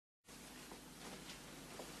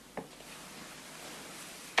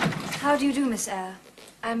How do you do, Miss Eyre?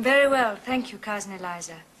 I'm very well, thank you, Cousin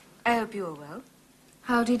Eliza. I hope you are well.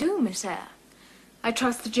 How do you do, Miss Eyre? I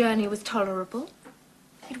trust the journey was tolerable.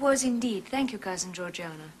 It was indeed. Thank you, Cousin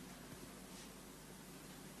Georgiana.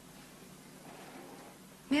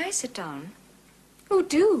 May I sit down? Oh,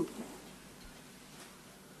 do.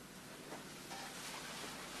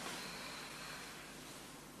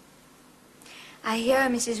 I hear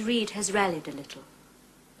Mrs. Reed has rallied a little.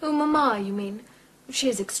 Oh, Mamma, you mean? She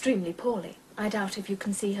is extremely poorly. I doubt if you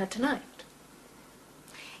can see her tonight.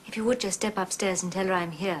 If you would just step upstairs and tell her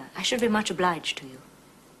I'm here, I should be much obliged to you.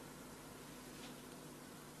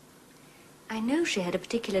 I know she had a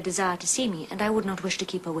particular desire to see me, and I would not wish to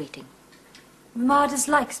keep her waiting. Mamma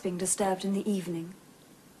dislikes being disturbed in the evening.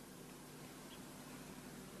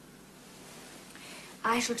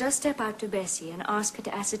 I shall just step out to Bessie and ask her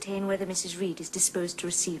to ascertain whether Mrs. Reed is disposed to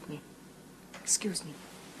receive me. Excuse me.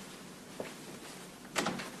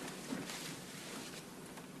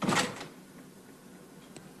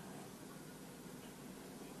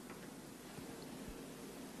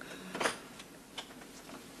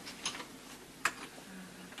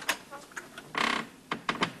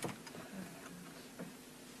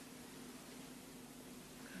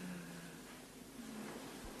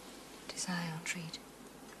 It is I, Aunt Reed.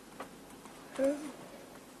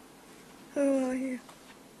 Who are you?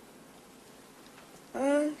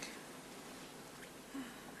 Aunt?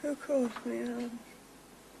 Who calls me Aunt?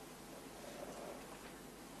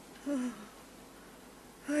 Oh,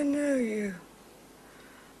 I know you.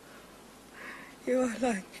 You are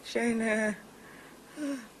like Jane Eyre.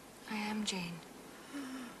 I am Jane.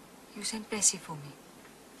 You sent Bessie for me.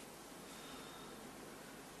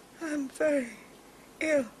 I'm very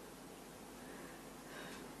ill.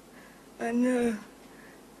 I know.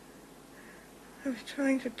 I was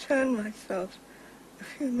trying to turn myself a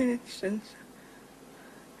few minutes since.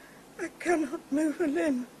 I cannot move a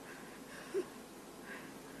limb.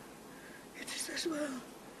 It is as well.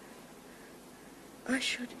 I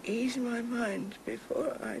should ease my mind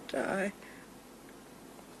before I die.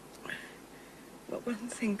 What one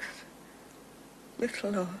thinks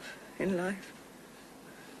little of in life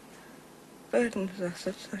burdens us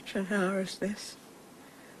at such an hour as this.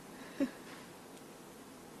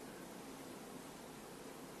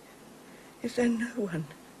 Is there no one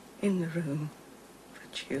in the room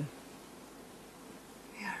but you?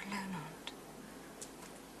 We are alone, Aunt.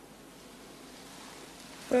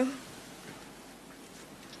 Well,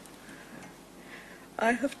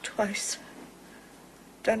 I have twice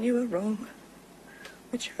done you a wrong,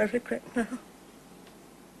 which I regret now.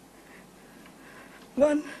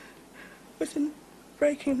 One was in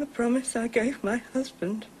breaking the promise I gave my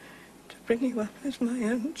husband to bring you up as my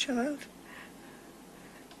own child.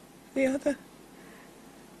 The other,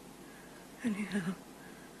 anyhow,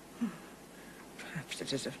 perhaps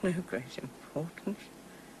it is of no great importance.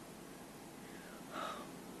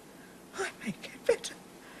 I make it better.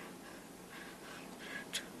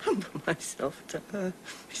 To humble myself to her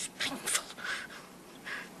is painful.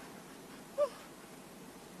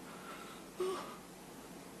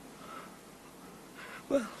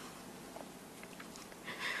 Well,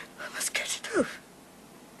 I must get it over.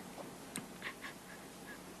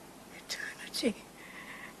 Eternity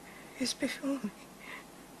is before me.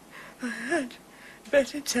 I had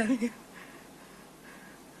better tell you.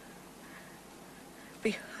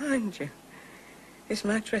 Behind you is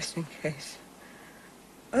my dressing case.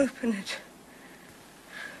 Open it.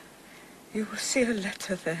 You will see a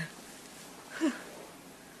letter there.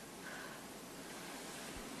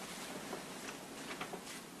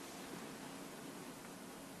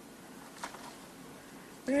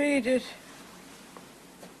 Read it.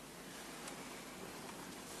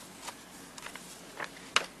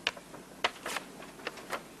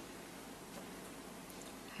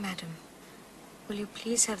 Madam, will you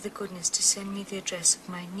please have the goodness to send me the address of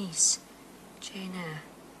my niece, Jane Eyre,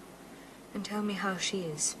 and tell me how she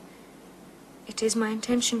is. It is my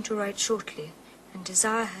intention to write shortly and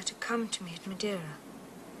desire her to come to me at Madeira.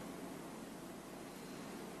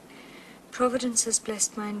 Providence has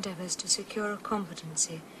blessed my endeavours to secure a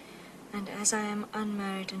competency, and as I am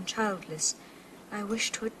unmarried and childless, I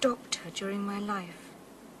wish to adopt her during my life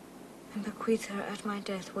and bequeath her at my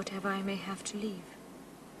death whatever I may have to leave.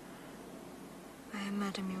 I am,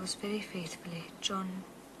 Madam, yours very faithfully, John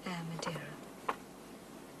Eyre, Madeira.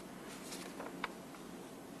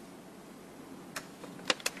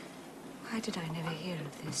 Why did I never hear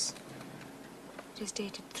of this? It is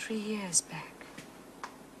dated 3 years back.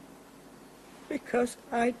 Because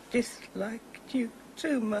I disliked you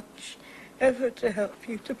too much ever to help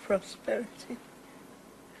you to prosperity.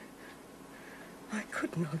 I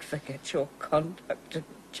could not forget your conduct,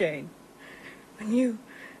 Jane, when you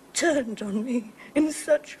turned on me in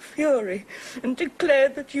such fury and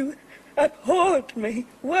declared that you abhorred me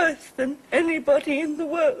worse than anybody in the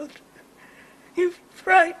world. You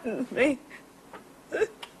frightened me.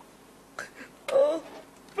 Oh,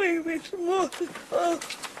 bring me some water. Oh,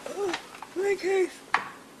 my case.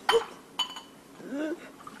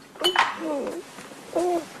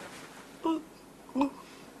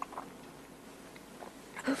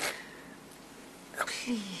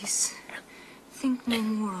 Please, think no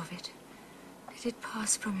more of it. Let it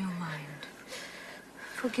pass from your mind.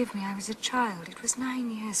 Forgive me, I was a child. It was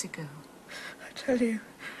 9 years ago. I tell you,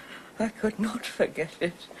 I could not forget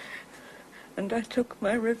it, and I took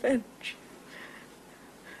my revenge.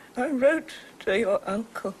 I wrote to your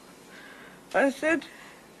uncle. I said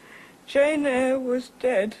Jane Eyre was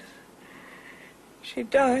dead. She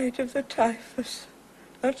died of the typhus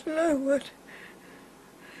at Lowood.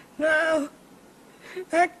 Now,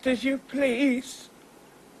 act as you please.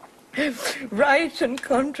 Write and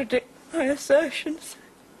contradict my assertions.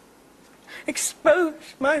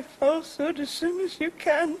 Expose my falsehood as soon as you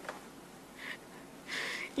can.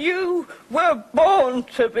 You were born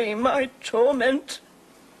to be my torment.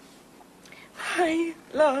 My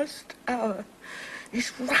last hour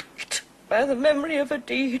is racked by the memory of a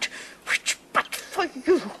deed which, but for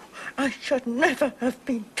you, I should never have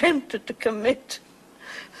been tempted to commit.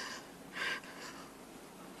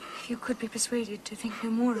 If you could be persuaded to think no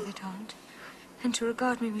more of it, Aunt, and to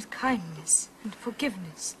regard me with kindness and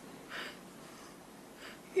forgiveness.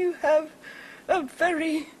 You have a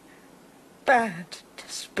very bad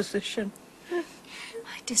disposition.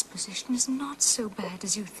 My disposition is not so bad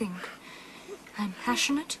as you think. I'm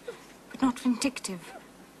passionate, but not vindictive.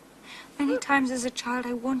 Many times as a child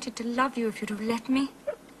I wanted to love you if you'd have let me.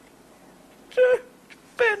 Don't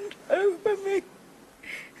bend over me.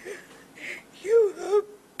 You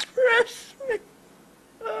oppress me.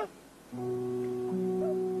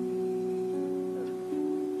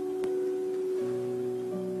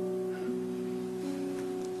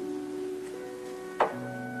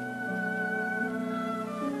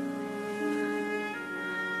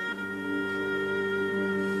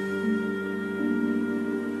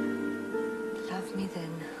 Love me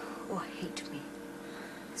then, or hate me,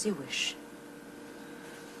 as you wish.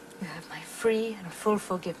 You have my free and full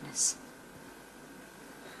forgiveness.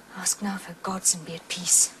 Ask now for God's and be at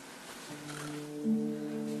peace.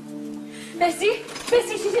 Bessie!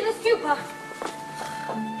 Bessie, she's in a stupor!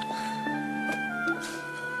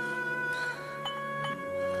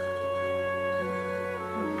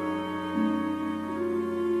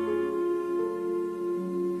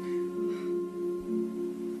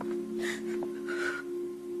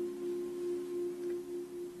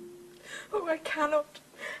 Oh, I cannot.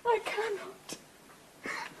 I cannot.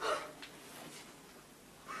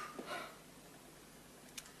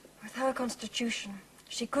 With her constitution,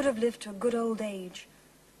 she could have lived to a good old age.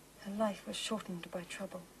 Her life was shortened by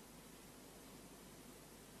trouble.